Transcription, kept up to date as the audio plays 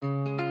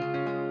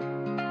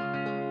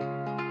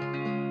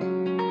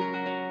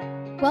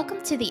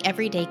Welcome to The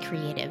Everyday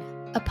Creative,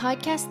 a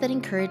podcast that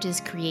encourages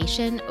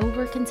creation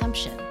over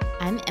consumption.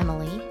 I'm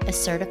Emily, a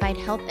certified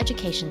health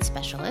education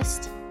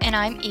specialist. And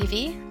I'm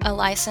Evie, a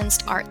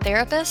licensed art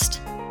therapist.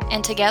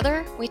 And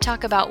together, we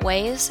talk about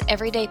ways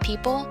everyday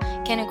people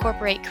can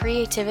incorporate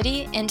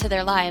creativity into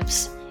their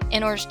lives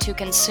in order to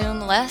consume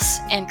less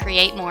and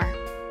create more.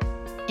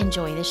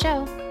 Enjoy the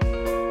show.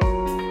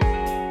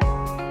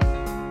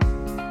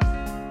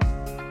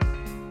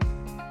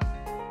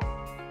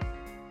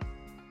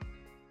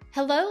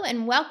 Hello,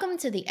 and welcome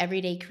to the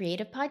Everyday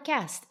Creative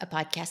Podcast, a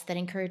podcast that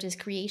encourages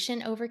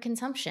creation over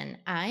consumption.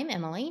 I'm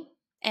Emily.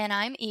 And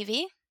I'm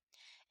Evie.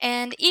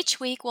 And each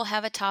week we'll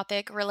have a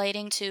topic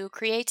relating to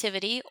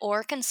creativity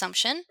or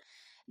consumption.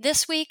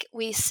 This week,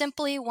 we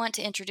simply want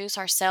to introduce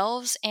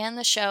ourselves and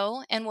the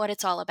show and what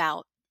it's all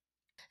about.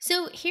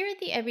 So, here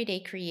at the Everyday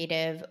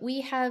Creative,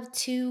 we have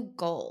two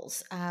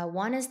goals.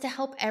 One is to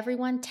help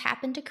everyone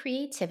tap into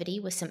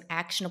creativity with some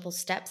actionable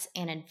steps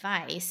and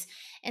advice.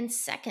 And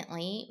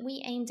secondly,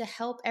 we aim to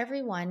help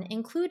everyone,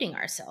 including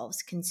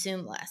ourselves,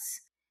 consume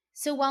less.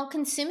 So, while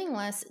consuming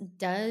less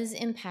does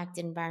impact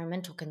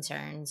environmental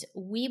concerns,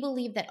 we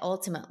believe that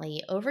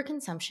ultimately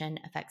overconsumption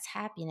affects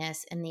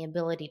happiness and the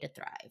ability to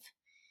thrive.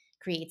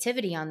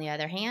 Creativity, on the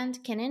other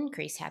hand, can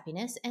increase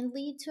happiness and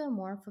lead to a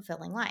more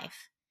fulfilling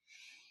life.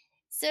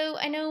 So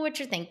I know what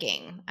you're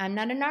thinking. I'm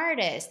not an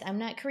artist. I'm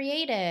not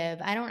creative.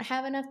 I don't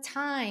have enough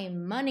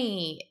time,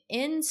 money.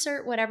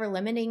 Insert whatever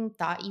limiting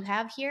thought you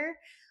have here.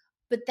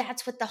 But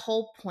that's what the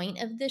whole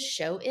point of this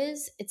show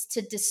is. It's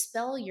to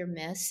dispel your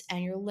myths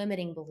and your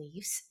limiting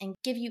beliefs and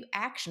give you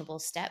actionable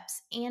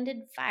steps and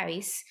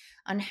advice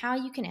on how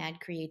you can add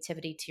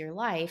creativity to your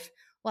life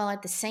while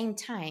at the same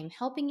time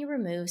helping you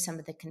remove some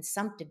of the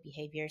consumptive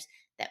behaviors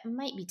that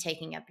might be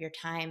taking up your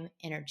time,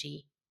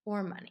 energy,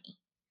 or money.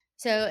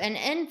 So, and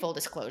in full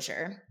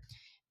disclosure,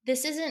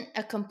 this isn't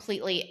a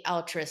completely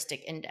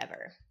altruistic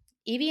endeavor.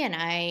 Evie and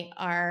I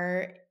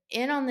are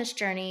in on this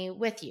journey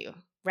with you,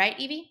 right,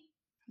 Evie?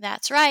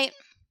 That's right.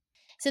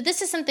 So,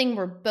 this is something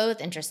we're both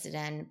interested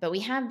in, but we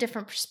have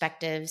different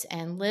perspectives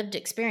and lived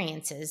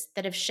experiences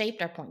that have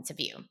shaped our points of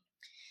view.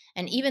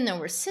 And even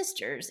though we're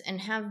sisters and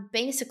have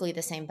basically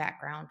the same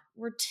background,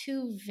 we're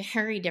two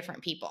very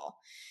different people.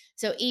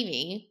 So,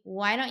 Evie,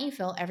 why don't you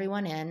fill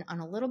everyone in on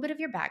a little bit of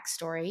your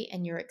backstory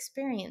and your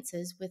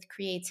experiences with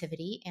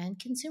creativity and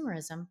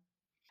consumerism?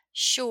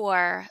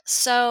 Sure.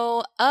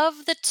 So,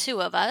 of the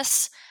two of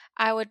us,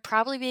 I would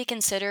probably be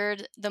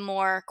considered the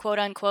more quote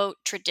unquote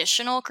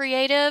traditional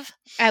creative.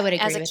 I would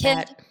As agree a with kid,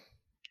 that.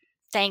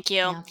 thank you.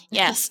 Yeah.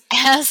 Yes.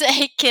 As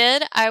a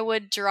kid, I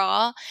would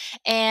draw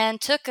and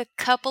took a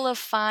couple of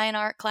fine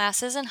art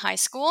classes in high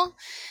school.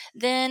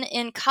 Then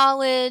in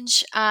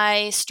college,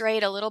 I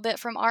strayed a little bit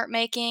from art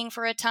making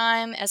for a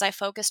time as I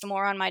focused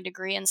more on my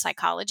degree in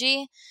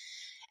psychology.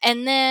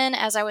 And then,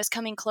 as I was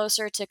coming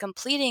closer to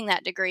completing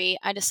that degree,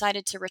 I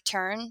decided to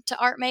return to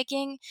art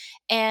making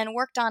and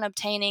worked on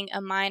obtaining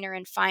a minor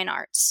in fine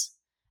arts.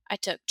 I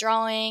took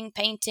drawing,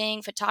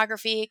 painting,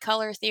 photography,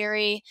 color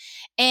theory,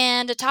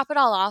 and to top it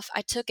all off,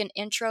 I took an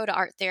intro to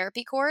art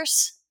therapy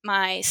course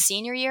my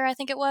senior year, I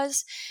think it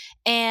was.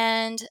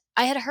 And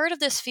I had heard of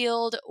this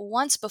field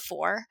once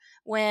before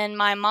when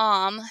my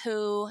mom,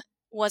 who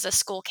was a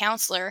school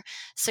counselor,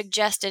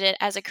 suggested it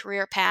as a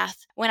career path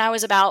when I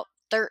was about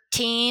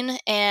 13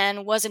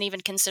 and wasn't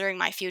even considering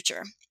my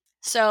future.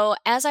 So,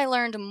 as I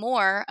learned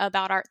more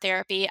about art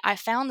therapy, I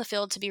found the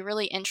field to be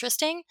really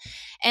interesting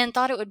and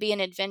thought it would be an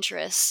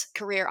adventurous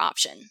career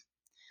option.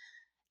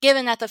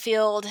 Given that the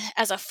field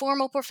as a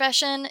formal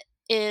profession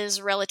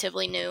is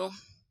relatively new,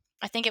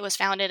 I think it was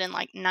founded in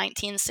like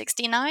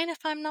 1969, if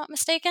I'm not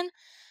mistaken.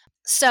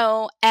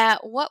 So,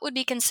 at what would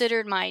be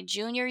considered my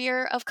junior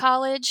year of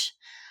college,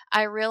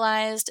 I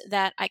realized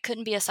that I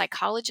couldn't be a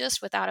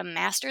psychologist without a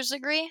master's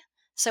degree.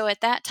 So,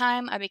 at that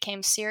time, I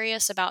became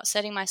serious about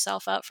setting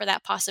myself up for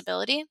that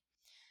possibility.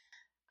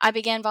 I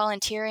began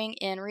volunteering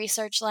in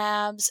research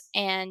labs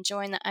and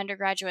joined the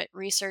undergraduate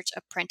research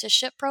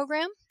apprenticeship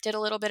program. Did a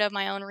little bit of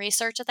my own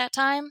research at that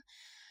time.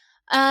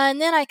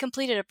 And then I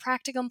completed a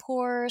practicum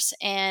course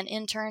and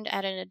interned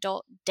at an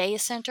adult day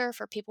center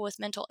for people with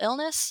mental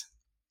illness.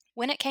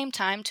 When it came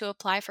time to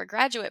apply for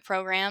graduate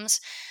programs,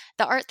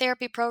 the art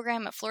therapy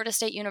program at Florida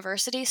State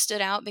University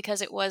stood out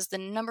because it was the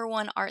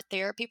 #1 art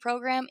therapy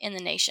program in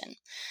the nation.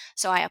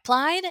 So I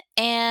applied,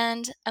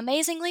 and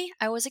amazingly,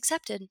 I was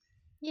accepted.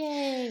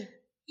 Yay.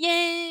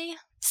 Yay!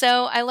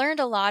 So I learned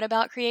a lot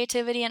about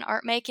creativity and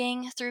art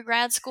making through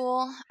grad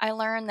school. I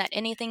learned that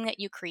anything that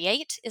you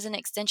create is an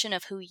extension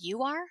of who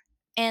you are,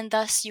 and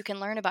thus you can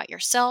learn about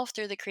yourself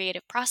through the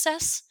creative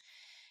process.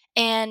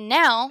 And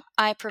now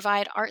I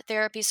provide art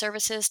therapy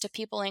services to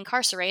people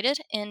incarcerated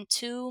in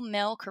 2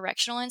 male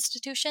correctional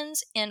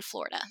institutions in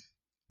Florida.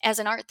 As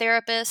an art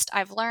therapist,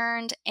 I've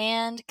learned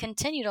and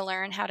continue to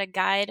learn how to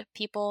guide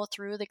people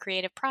through the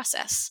creative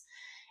process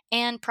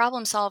and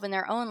problem solve in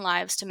their own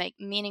lives to make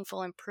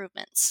meaningful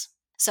improvements.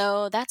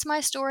 So that's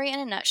my story in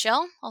a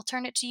nutshell. I'll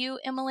turn it to you,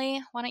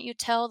 Emily. Why don't you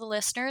tell the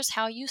listeners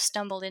how you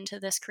stumbled into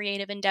this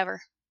creative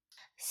endeavor?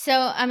 So,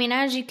 I mean,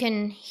 as you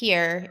can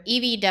hear,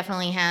 Evie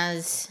definitely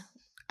has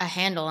a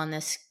handle on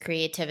this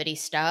creativity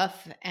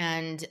stuff.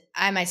 And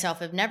I myself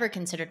have never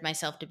considered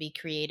myself to be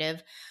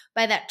creative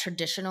by that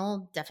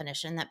traditional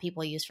definition that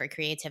people use for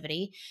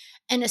creativity.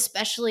 And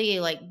especially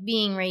like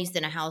being raised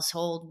in a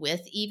household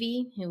with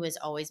Evie, who is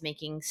always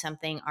making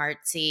something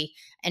artsy.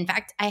 In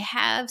fact, I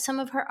have some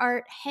of her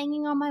art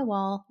hanging on my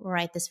wall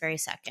right this very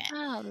second.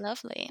 Oh,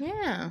 lovely.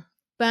 Yeah.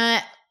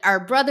 But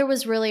our brother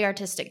was really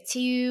artistic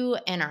too,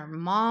 and our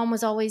mom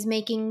was always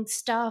making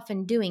stuff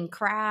and doing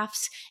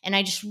crafts. And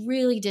I just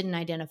really didn't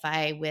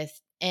identify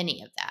with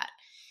any of that.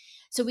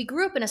 So we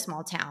grew up in a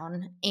small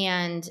town,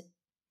 and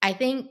I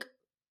think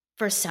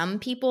for some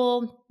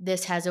people,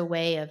 this has a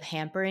way of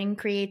hampering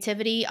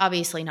creativity.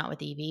 Obviously, not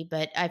with Evie,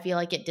 but I feel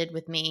like it did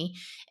with me,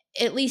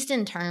 at least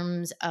in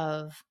terms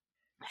of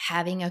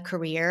having a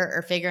career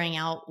or figuring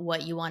out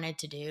what you wanted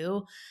to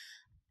do,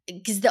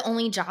 because the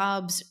only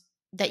jobs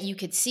that you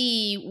could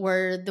see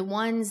were the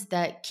ones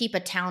that keep a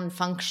town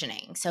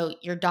functioning. So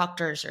your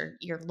doctors or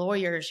your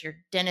lawyers, your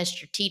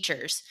dentists, your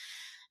teachers.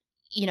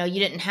 You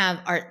didn't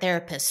have art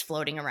therapists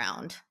floating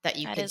around that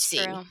you That could is true.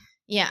 see.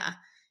 Yeah.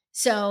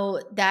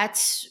 So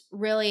that's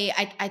really,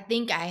 I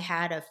think I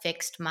had a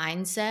fixed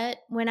mindset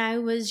when I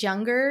was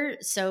younger.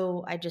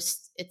 So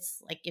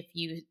it's like if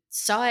you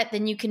saw it,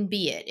 then you can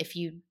be it. If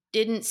you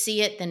didn't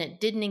see it, then it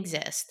didn't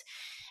exist.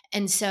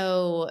 And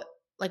so,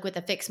 like with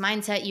a fixed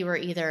mindset, you were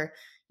either,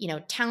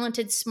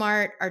 talented,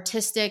 smart,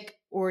 artistic,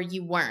 or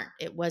you weren't.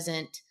 It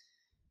wasn't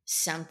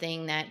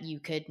something that you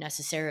could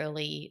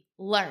necessarily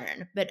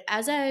learn. But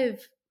as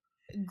I've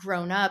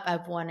grown up,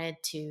 I've wanted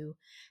to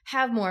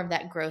have more of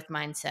that growth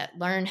mindset,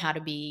 learn how to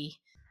be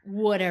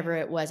whatever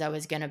it was I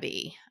was going to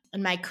be.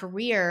 And my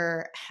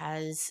career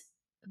has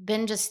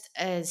been just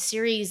a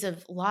series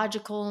of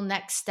logical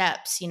next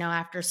steps.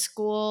 After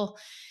school,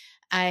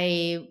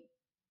 I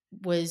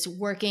was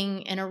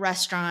working in a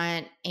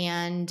restaurant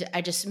and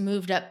I just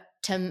moved up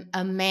to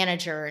a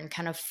manager and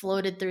kind of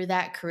floated through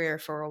that career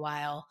for a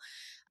while.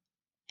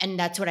 And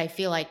that's what I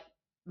feel like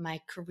my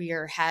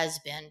career has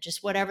been,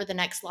 just whatever the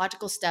next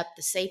logical step,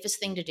 the safest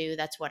thing to do,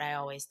 that's what I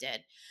always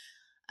did.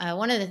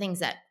 One of the things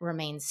that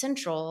remains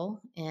central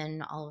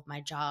in all of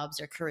my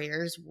jobs or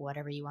careers,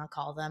 whatever you want to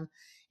call them,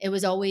 it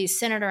was always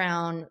centered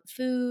around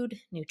food,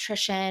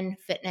 nutrition,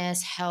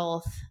 fitness,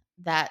 health,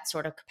 that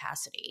sort of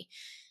capacity.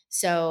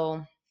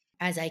 So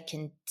as I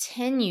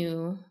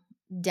continue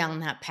down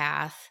that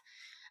path,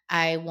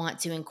 I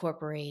want to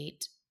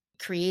incorporate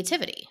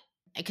creativity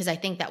because I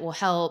think that will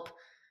help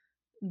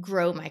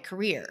grow my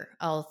career.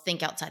 I'll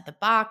think outside the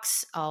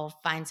box. I'll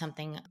find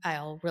something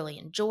I'll really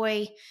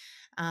enjoy.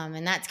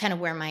 And that's kind of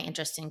where my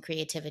interest in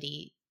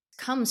creativity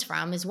comes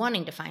from, is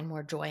wanting to find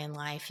more joy in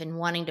life and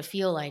wanting to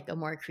feel like a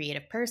more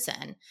creative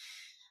person.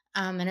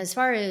 And as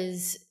far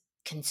as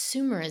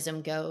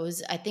consumerism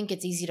goes, I think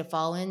it's easy to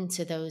fall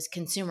into those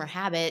consumer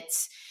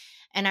habits.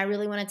 And I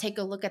really want to take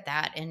a look at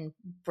that and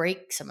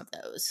break some of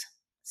those.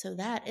 So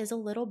that is a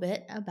little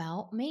bit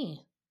about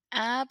me.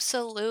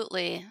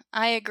 Absolutely.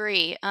 I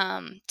agree.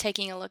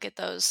 Taking a look at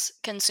those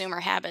consumer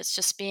habits,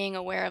 just being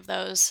aware of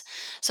those.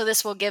 So,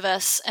 this will give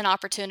us an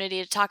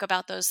opportunity to talk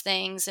about those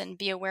things and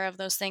be aware of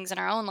those things in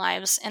our own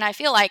lives. And I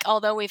feel like,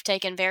 although we've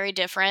taken very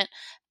different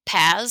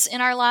paths in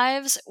our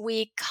lives,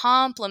 we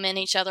complement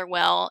each other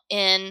well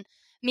in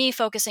me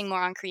focusing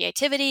more on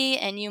creativity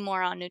and you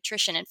more on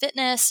nutrition and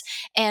fitness.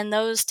 And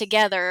those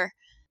together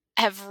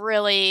have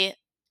really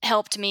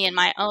helped me in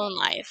my own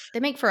life. They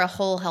make for a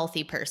whole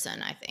healthy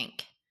person, I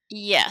think.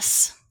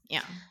 Yes.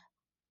 Yeah.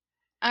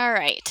 All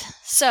right.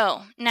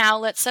 So now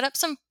let's set up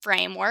some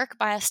framework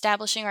by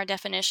establishing our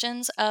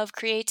definitions of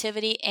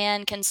creativity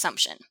and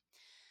consumption.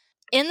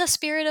 In the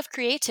spirit of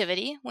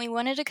creativity, we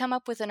wanted to come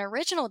up with an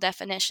original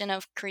definition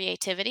of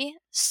creativity.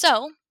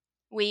 So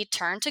we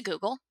turned to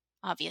Google,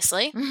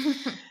 obviously,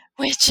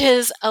 which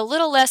is a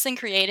little less than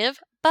creative,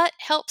 but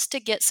helps to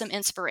get some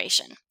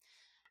inspiration.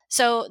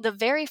 So, the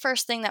very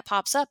first thing that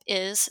pops up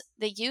is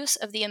the use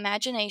of the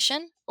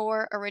imagination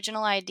or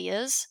original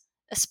ideas,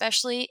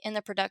 especially in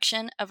the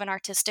production of an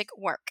artistic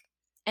work.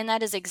 And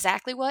that is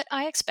exactly what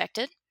I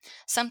expected,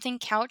 something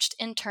couched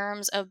in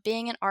terms of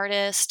being an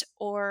artist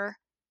or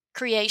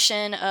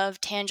creation of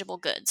tangible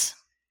goods.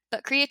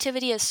 But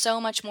creativity is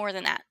so much more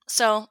than that.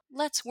 So,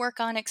 let's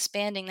work on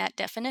expanding that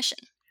definition.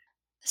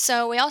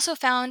 So, we also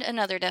found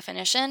another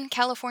definition.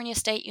 California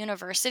State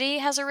University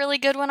has a really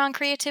good one on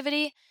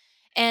creativity,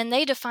 and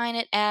they define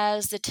it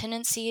as the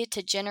tendency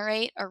to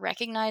generate or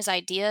recognize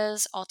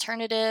ideas,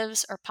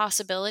 alternatives, or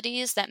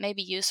possibilities that may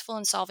be useful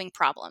in solving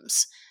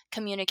problems,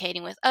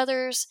 communicating with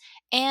others,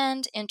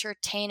 and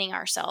entertaining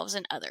ourselves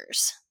and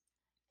others.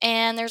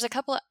 And there's a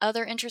couple of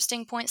other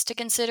interesting points to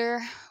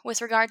consider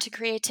with regard to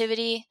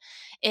creativity.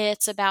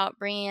 It's about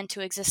bringing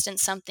into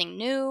existence something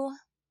new,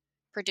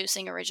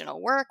 producing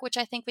original work, which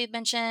I think we've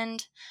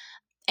mentioned.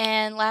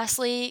 And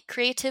lastly,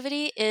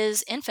 creativity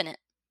is infinite.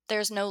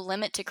 There's no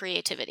limit to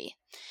creativity.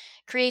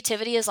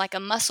 Creativity is like a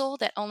muscle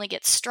that only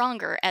gets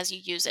stronger as you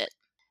use it.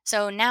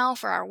 So, now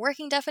for our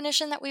working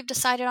definition that we've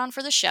decided on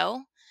for the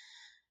show.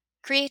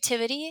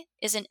 Creativity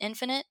is an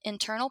infinite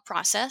internal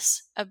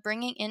process of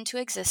bringing into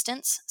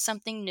existence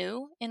something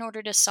new in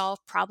order to solve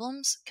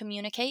problems,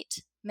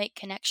 communicate, make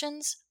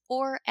connections,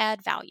 or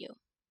add value.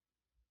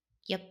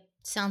 Yep,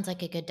 sounds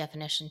like a good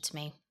definition to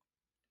me.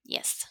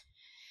 Yes.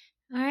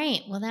 All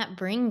right, well, that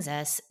brings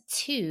us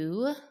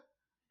to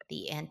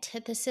the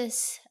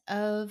antithesis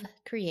of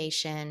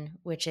creation,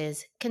 which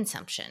is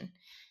consumption.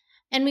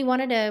 And we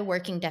wanted a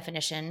working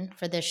definition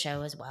for this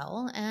show as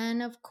well.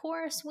 And of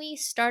course, we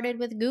started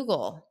with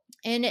Google.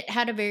 And it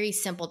had a very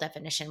simple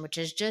definition, which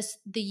is just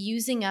the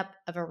using up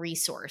of a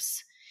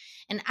resource.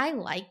 And I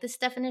like this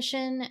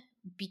definition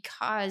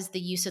because the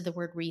use of the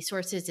word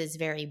resources is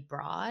very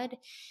broad.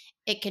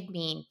 It could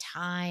mean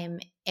time,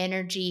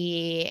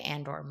 energy,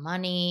 and or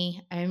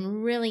money,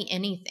 and really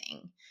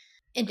anything.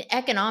 In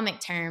economic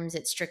terms,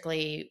 it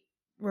strictly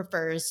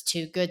refers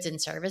to goods and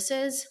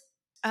services.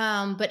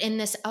 But in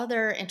this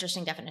other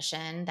interesting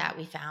definition that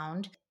we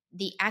found,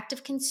 the act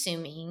of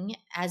consuming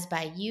as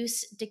by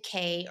use,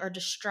 decay, or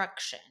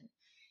destruction.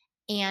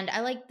 And I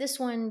like this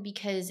one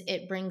because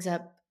it brings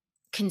up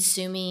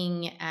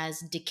consuming as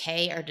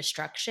decay or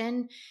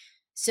destruction.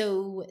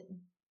 So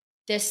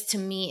this to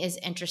me is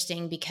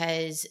interesting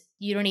because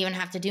you don't even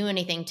have to do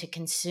anything to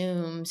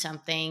consume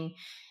something.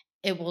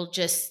 It will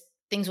just,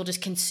 things will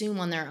just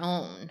consume on their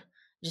own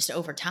just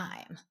over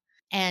time.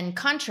 And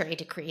contrary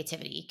to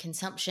creativity,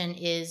 consumption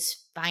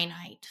is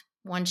finite.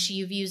 Once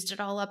you've used it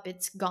all up,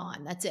 it's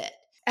gone. That's it.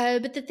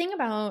 But the thing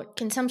about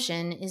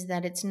consumption is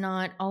that it's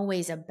not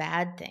always a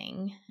bad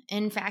thing.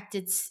 In fact,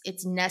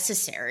 it's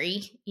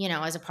necessary. You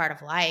know, as a part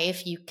of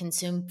life, you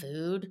consume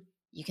food,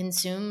 you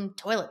consume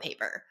toilet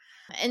paper,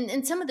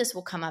 and some of this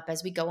will come up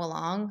as we go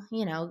along.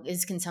 You know,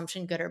 is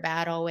consumption good or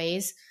bad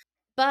always?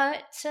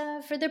 But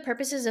for the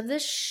purposes of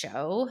this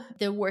show,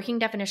 the working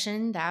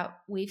definition that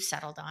we've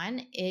settled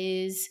on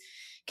is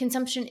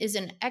consumption is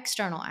an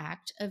external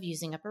act of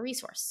using up a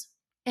resource.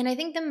 And I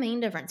think the main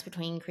difference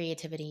between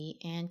creativity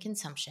and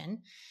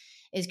consumption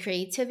is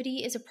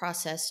creativity is a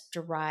process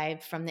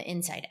derived from the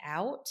inside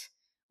out,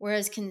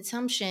 whereas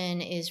consumption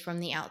is from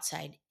the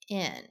outside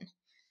in.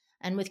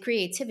 And with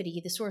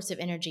creativity, the source of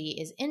energy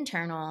is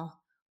internal,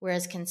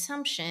 whereas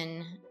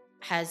consumption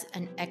has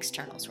an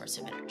external source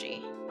of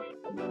energy.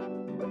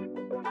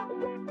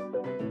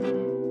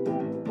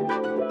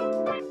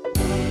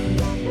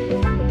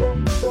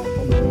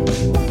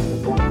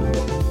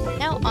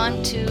 Now,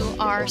 on to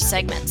our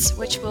segments,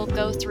 which we'll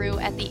go through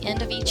at the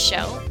end of each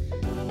show.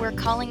 We're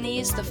calling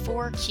these the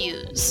 4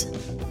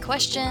 Qs: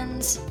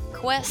 questions,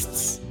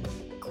 quests,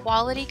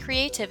 quality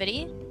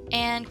creativity,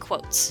 and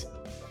quotes.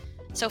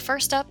 So,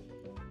 first up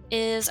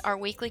is our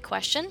weekly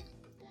question.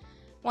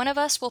 One of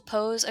us will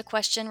pose a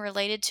question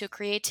related to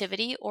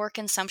creativity or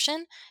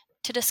consumption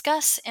to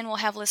discuss, and we'll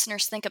have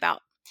listeners think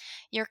about.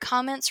 Your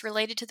comments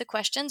related to the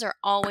questions are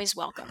always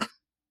welcome.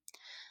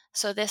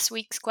 So this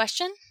week's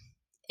question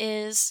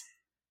is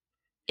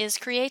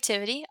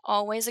creativity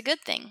always a good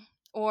thing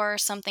or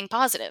something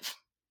positive?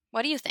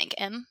 What do you think,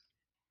 Em?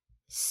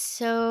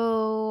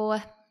 So,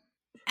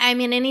 I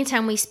mean,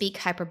 anytime we speak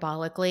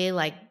hyperbolically,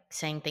 like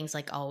saying things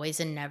like always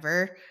and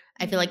never,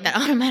 I feel like that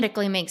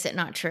automatically makes it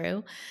not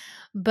true.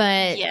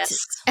 But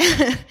Yes.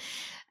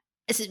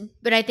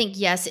 but I think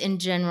yes, in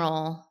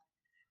general,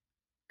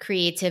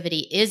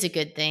 creativity is a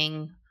good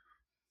thing.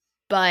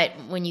 But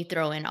when you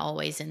throw in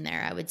always in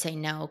there, I would say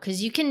no,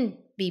 because you can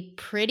be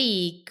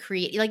pretty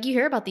creative. Like you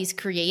hear about these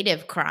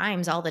creative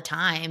crimes all the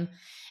time.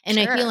 And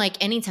I feel Sure.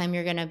 like anytime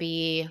you're going to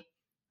be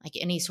like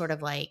any sort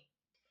of like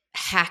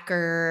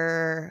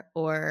hacker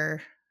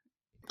or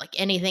like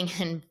anything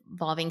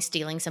involving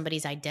stealing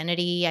somebody's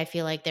identity, I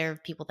feel like there are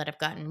people that have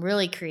gotten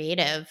really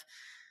creative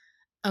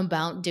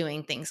about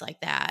doing things like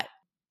that.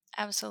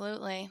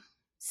 Absolutely.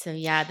 So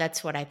yeah,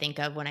 that's what I think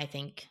of when I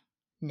think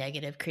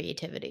negative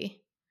creativity.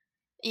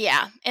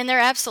 Yeah, and there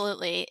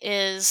absolutely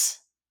is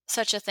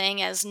such a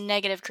thing as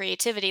negative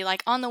creativity.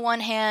 Like, on the one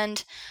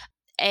hand,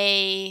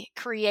 a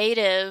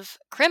creative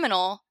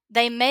criminal,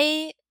 they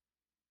may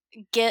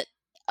get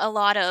a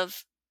lot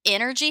of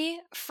energy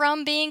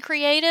from being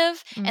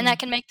creative, and that Mm,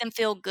 can make them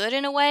feel good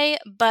in a way,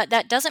 but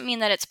that doesn't mean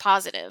that it's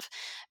positive,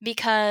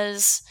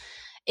 because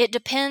it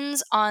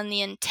depends on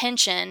the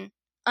intention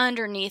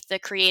underneath the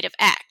creative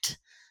act.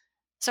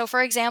 So,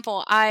 for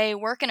example, I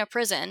work in a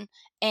prison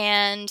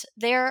and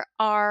there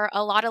are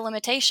a lot of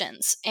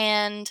limitations.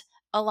 And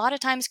a lot of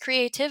times,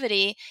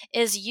 creativity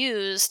is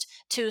used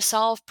to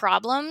solve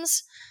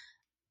problems,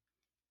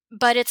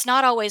 but it's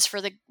not always for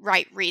the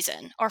right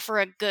reason or for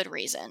a good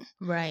reason.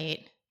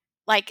 right.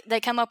 Like, they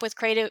come up with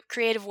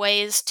creative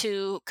ways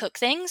to cook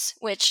things,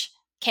 which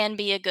can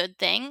be a good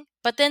thing.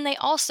 But then they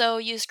also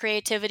use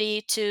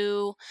creativity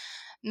to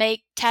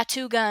make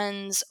tattoo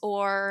guns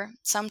or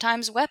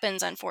sometimes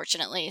weapons,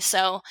 unfortunately.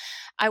 So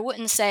I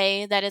wouldn't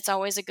say that it's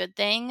always a good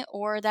thing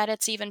or that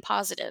it's even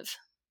positive.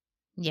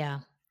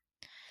 Yeah.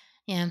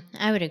 Yeah,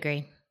 I would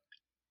agree.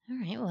 All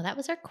right. Well, that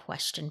was our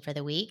question for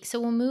the week. So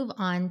we'll move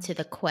on to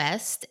the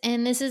quest.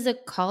 And this is a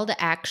call to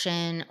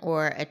action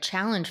or a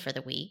challenge for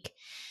the week.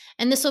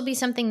 And this will be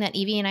something that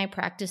Evie and I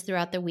practice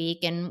throughout the week,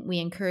 and we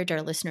encourage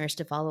our listeners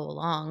to follow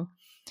along.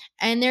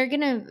 And they're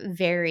going to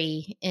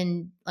vary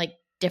in like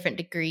different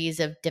degrees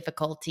of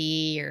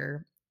difficulty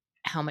or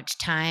how much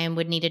time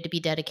would needed to be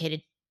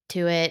dedicated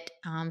to it.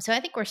 So I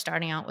think we're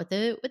starting out with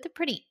a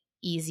pretty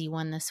easy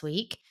one this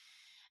week.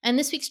 And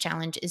this week's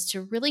challenge is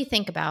to really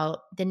think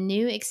about the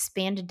new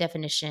expanded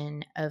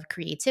definition of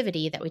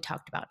creativity that we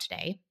talked about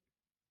today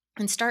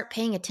and start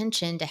paying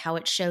attention to how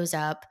it shows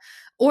up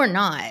or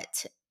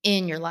not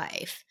in your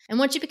life. And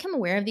once you become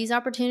aware of these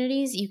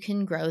opportunities, you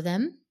can grow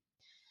them.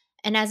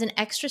 And as an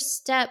extra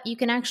step, you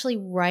can actually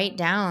write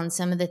down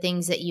some of the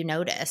things that you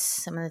notice,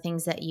 some of the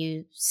things that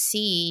you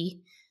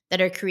see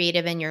that are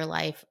creative in your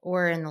life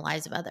or in the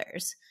lives of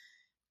others.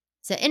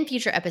 So, in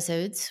future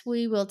episodes,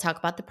 we will talk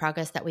about the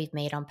progress that we've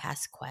made on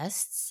past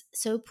quests.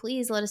 So,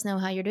 please let us know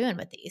how you're doing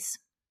with these.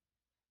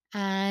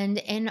 And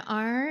in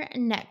our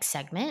next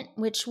segment,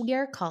 which we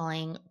are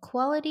calling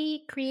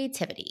Quality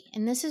Creativity,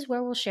 and this is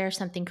where we'll share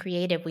something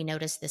creative we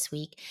noticed this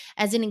week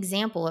as an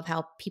example of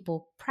how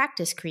people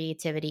practice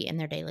creativity in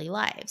their daily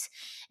lives.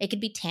 It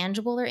could be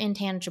tangible or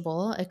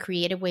intangible, a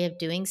creative way of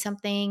doing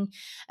something,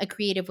 a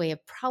creative way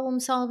of problem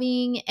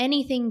solving,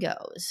 anything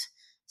goes.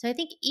 So I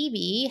think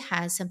Evie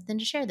has something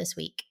to share this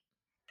week.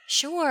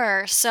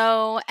 Sure.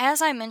 So,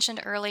 as I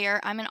mentioned earlier,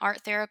 I'm an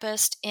art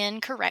therapist in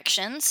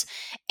corrections,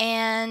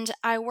 and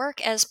I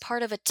work as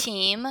part of a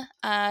team.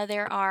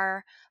 There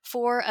are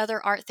 4 other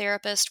art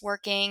therapists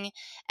working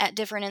at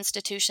different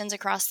institutions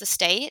across the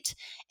state,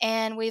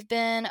 and we've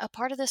been a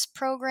part of this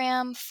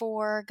program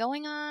for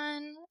going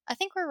on, I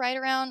think we're right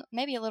around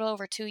maybe a little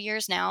over 2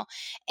 years now.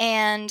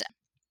 And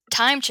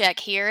time check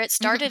here. It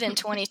started in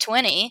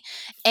 2020,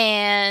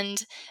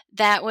 and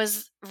that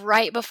was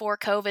right before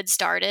COVID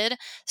started.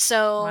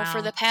 So,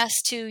 for the Wow.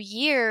 past 2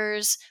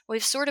 years,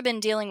 we've sort of been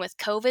dealing with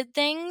COVID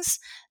things.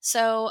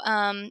 So,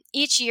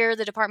 each year,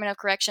 the Department of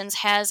Corrections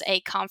has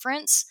a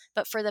conference,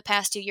 but for the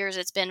past 2 years,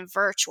 it's been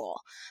virtual.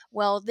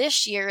 Well,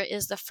 this year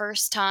is the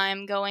first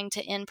time going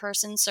to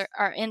in-person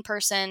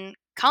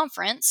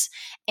conference,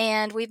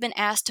 and we've been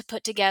asked to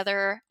put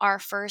together our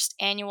first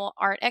annual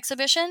art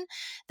exhibition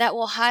that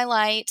will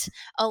highlight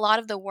a lot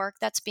of the work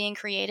that's being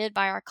created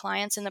by our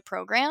clients in the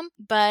program.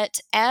 But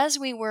as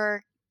we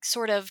were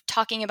sort of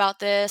talking about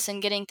this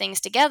and getting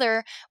things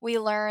together, we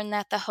learned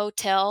that the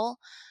hotel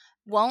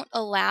won't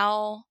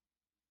allow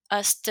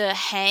us to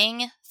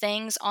hang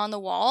things on the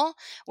wall,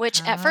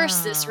 which at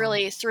first this Oh.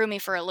 really threw me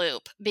for a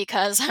loop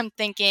because I'm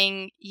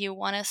thinking, you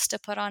want us to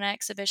put on an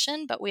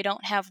exhibition, but we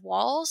don't have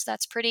walls.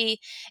 That's pretty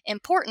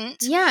important.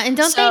 Yeah, and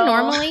don't they So,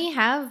 normally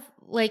have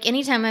like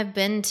anytime I've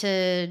been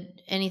to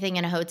anything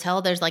in a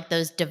hotel, there's like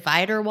those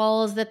divider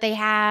walls that they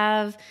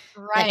have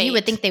that you would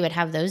right. think they would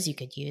have those you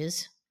could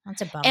use.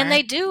 That's a And bummer.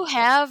 they do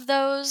have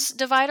those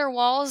divider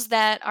walls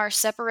that are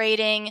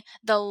separating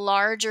the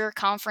larger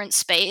conference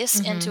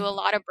space into a Mhm.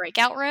 lot of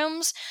breakout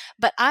rooms,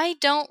 but I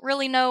don't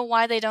really know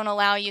why they don't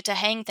allow you to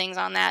hang things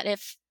on that.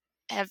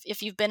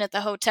 If you've been at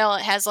the hotel,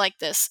 it has like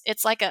this,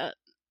 it's like a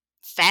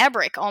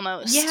fabric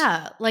almost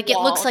Yeah, like it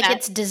looks wall like that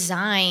it's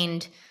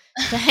designed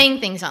to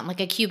hang things on like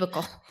a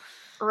cubicle.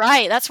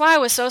 right, that's why I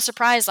was so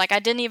surprised, like, I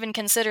didn't even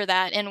consider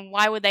that, and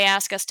why would they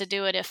ask us to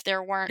do it if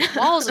there weren't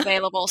walls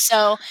available?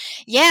 So,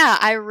 yeah,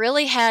 I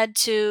really had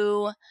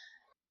to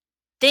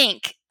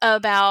think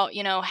about,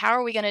 how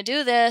are we going to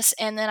do this?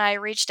 And then I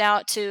reached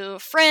out to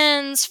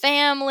friends,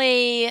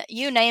 family,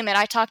 you name it.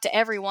 I talked to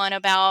everyone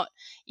about,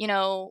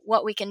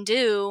 what we can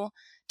do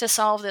to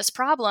solve this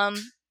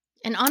problem.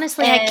 And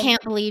honestly, I And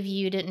can't believe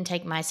you didn't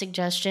take my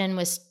suggestion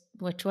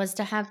which was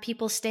to have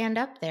people stand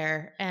up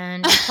there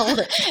and just hold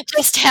it.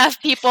 just have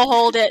people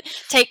hold it,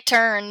 take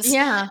turns.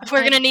 Yeah, If we're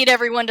going to need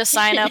everyone to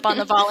sign up on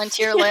the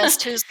volunteer Yeah.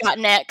 list, who's got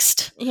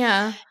next?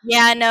 Yeah.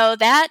 Yeah, no,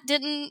 that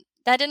didn't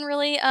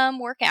really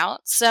work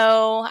out.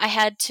 So I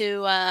had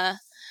to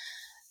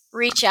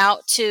reach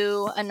out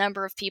to a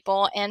number of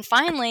people. And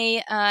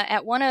finally,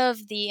 at one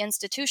of the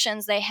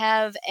institutions, they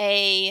have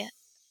a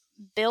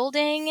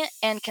building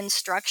and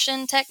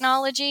construction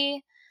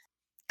technology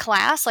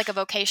class, like a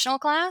vocational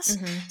class.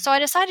 Mhm. So I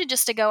decided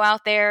just to go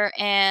out there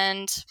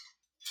and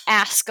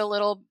ask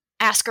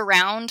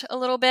around a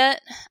little bit.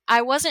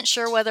 I wasn't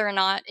sure whether or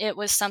not it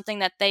was something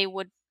that they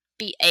would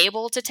be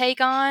able to take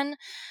on,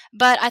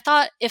 but I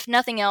thought if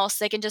nothing else,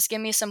 they can just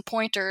give me some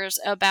pointers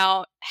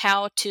about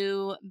how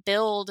to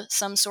build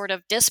some sort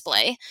of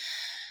display.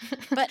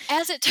 But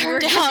as it You were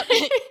turned out,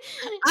 I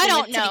gonna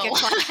don't take a know.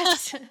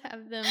 class,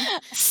 have them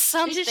just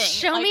Something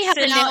show like me how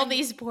to sit out nail and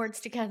these boards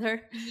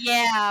together.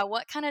 yeah,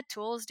 what kind of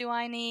tools do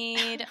I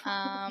need?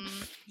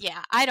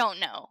 Yeah, I don't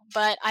know,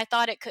 but I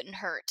thought it couldn't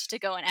hurt to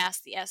go and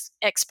ask the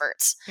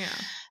experts. Yeah.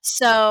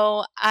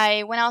 So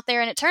I went out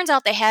there, and it turns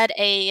out they had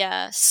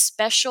a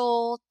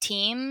special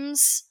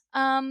teams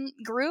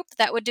group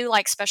that would do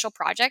like special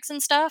projects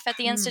and stuff at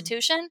the Hmm.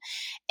 institution.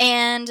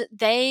 And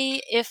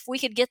if we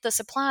could get the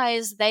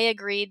supplies, they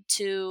agreed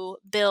to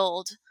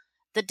build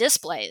the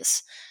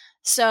displays.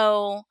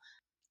 So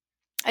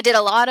I did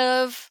a lot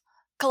of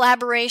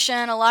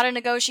collaboration, a lot of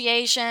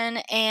negotiation,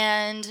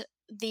 and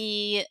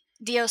the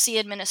DOC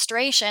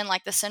administration,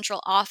 like the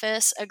central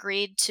office,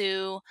 agreed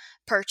to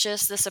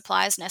purchase the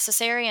supplies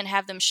necessary and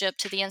have them shipped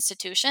to the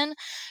institution.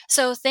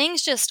 So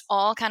things just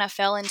all kind of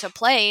fell into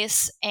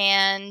place,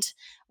 and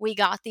we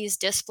got these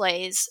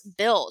displays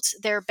built.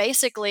 They're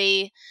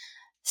basically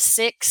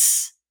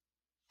 6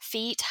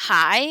 feet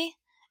high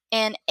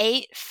and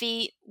 8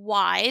 feet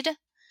wide,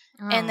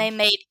 and they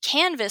made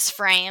canvas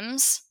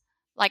frames,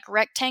 like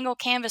rectangle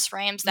canvas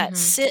frames that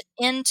sit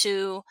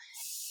into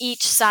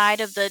each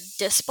side of the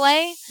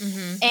display.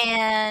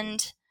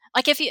 And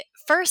like, if you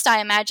first,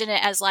 I imagine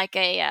it as like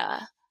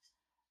a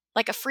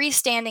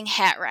freestanding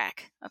hat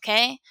rack,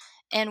 okay,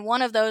 and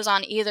one of those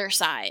on either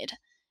side.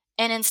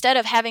 And instead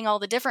of having all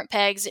the different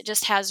pegs, it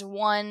just has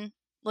one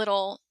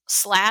little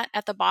slat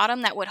at the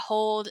bottom that would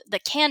hold the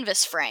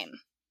canvas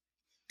frame.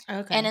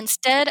 Okay. And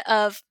instead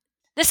of,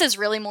 this is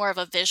really more of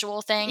a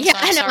visual thing. Yeah, so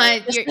I'm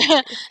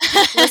sorry.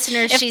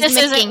 Listeners, if she's this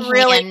making isn't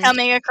really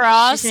coming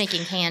across. She's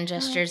making hand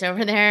gestures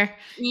over there.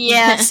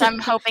 Yes, I'm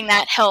hoping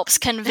that helps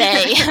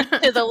convey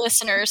to the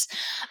listeners.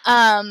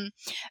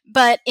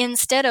 But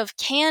instead of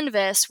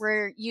canvas,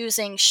 we're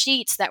using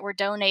sheets that were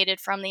donated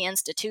from the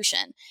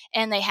institution,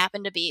 and they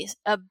happen to be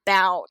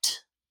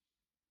about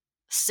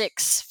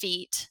 6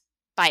 feet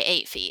by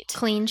 8 feet.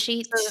 Clean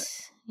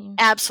sheets? So,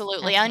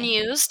 absolutely, okay.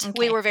 Unused. Okay.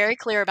 We were very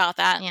clear about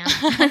that.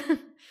 Yeah.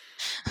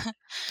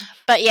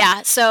 But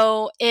yeah,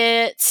 so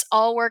it's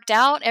all worked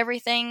out.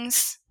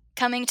 Everything's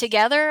coming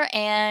together,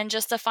 and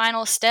just the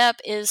final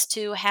step is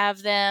to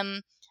have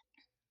them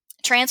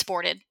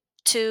transported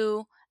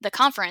to the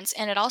conference.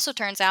 And it also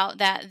turns out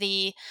that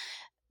the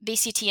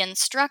BCT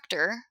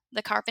instructor,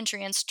 the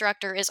carpentry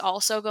instructor, is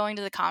also going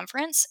to the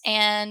conference,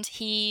 and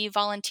he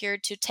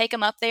volunteered to take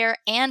them up there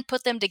and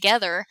put them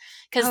together,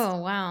 because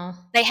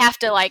they have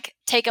to like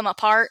take them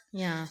apart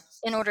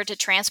in order to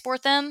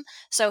transport them.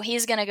 So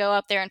he's going to go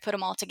up there and put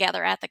them all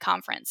together at the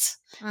conference.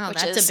 Oh, which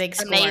that's is a big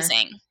score.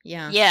 Amazing.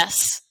 Yeah.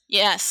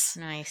 Yes.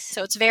 Nice.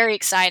 So it's very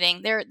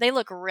exciting. They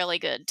look really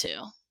good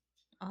too.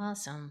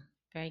 Awesome.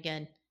 Very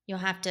good. You'll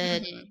have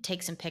to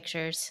take some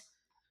pictures.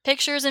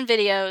 Pictures and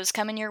videos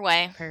coming your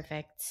way.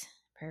 Perfect.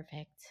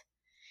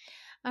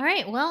 All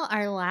right. Well,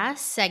 our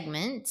last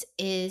segment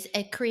is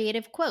a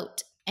creative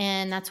quote,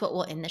 and that's what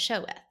we'll end the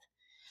show with.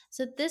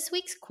 So this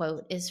week's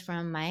quote is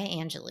from Maya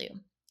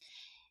Angelou.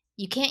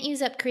 You can't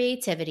use up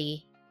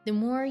creativity. The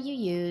more you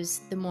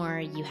use, the more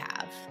you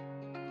have.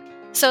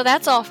 So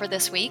that's all for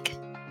this week.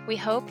 We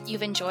hope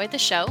you've enjoyed the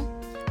show.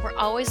 We're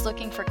always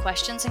looking for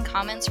questions and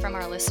comments from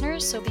our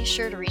listeners, so be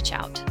sure to reach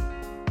out.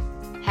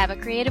 Have a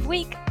creative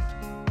week.